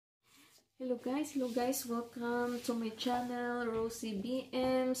Hello guys, welcome to my channel, Rosie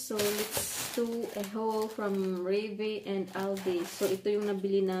BM. So let's do a haul from Rewe and Aldi. So ito yung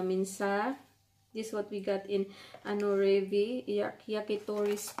nabili namin sa, this what we got in Rewe,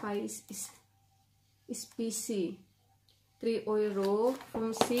 yakitori spice is PC, 3 euro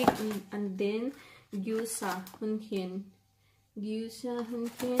from Sig, and then gyusa hunkin,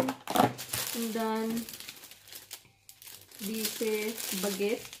 and then this is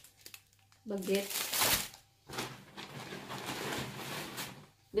baguette,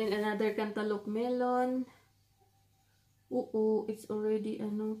 then another cantaloupe melon. It's already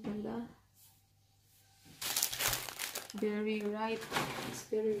pala, very ripe, it's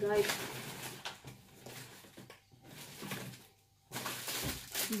very ripe.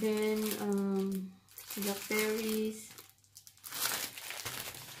 Then blackberries,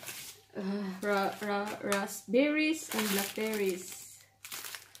 raspberries and blackberries,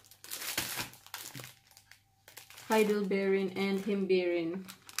 heidelbeeren and himbeeren.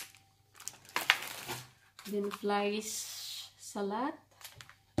 Then flies salad,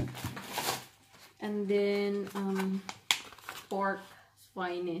 and then pork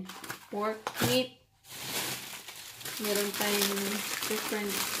meat. Meron tayong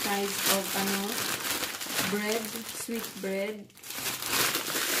different kinds of bread, sweet bread.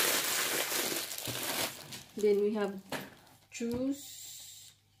 Then we have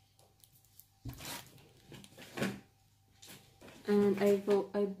juice, and I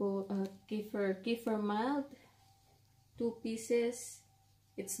bought kefir mild, 2 pieces.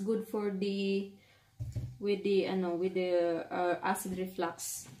 It's good for with the acid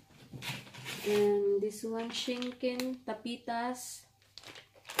reflux. And this one, schinken, tapitas,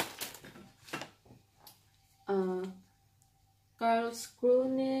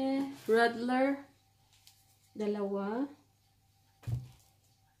 Karlskrone, Radler, dalawa.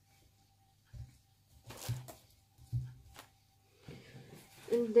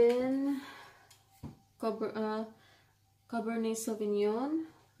 And then Cabernet Sauvignon,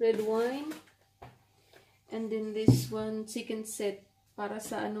 red wine. And then this one, chicken set, para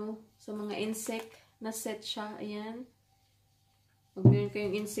sa sa mga insect na set siya. Ayan. Pag meron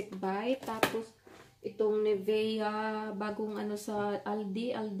kayong insect bite. Tapos itong Nivea, bagong sa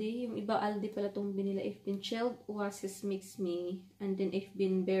Aldi. Yung iba Aldi pala itong binila. Ich bin chilled, Oasis Mix Me. And then Ich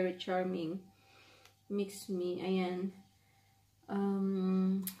bin very charming, Mix Me. Ayan.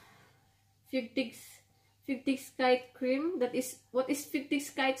 50 kite cream. That is, what is 50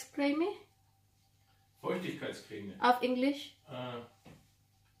 kite cream? Feuchtigkeitscreme. Auf English?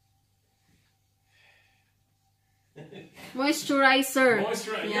 Moisturizer.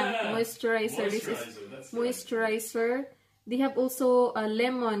 Yeah, moisturizer. This is moisturizer. They have also a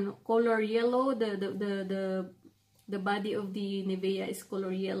lemon color yellow. The body of the Nivea is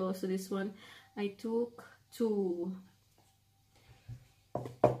color yellow. So this one I took 2.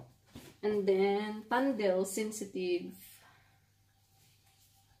 And then Pandel sensitive.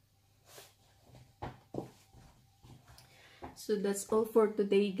 So that's all for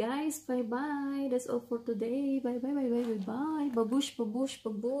today, guys. Bye bye. That's all for today. Bye bye. Babush.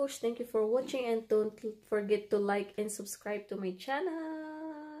 Thank you for watching, and don't forget to like and subscribe to my channel.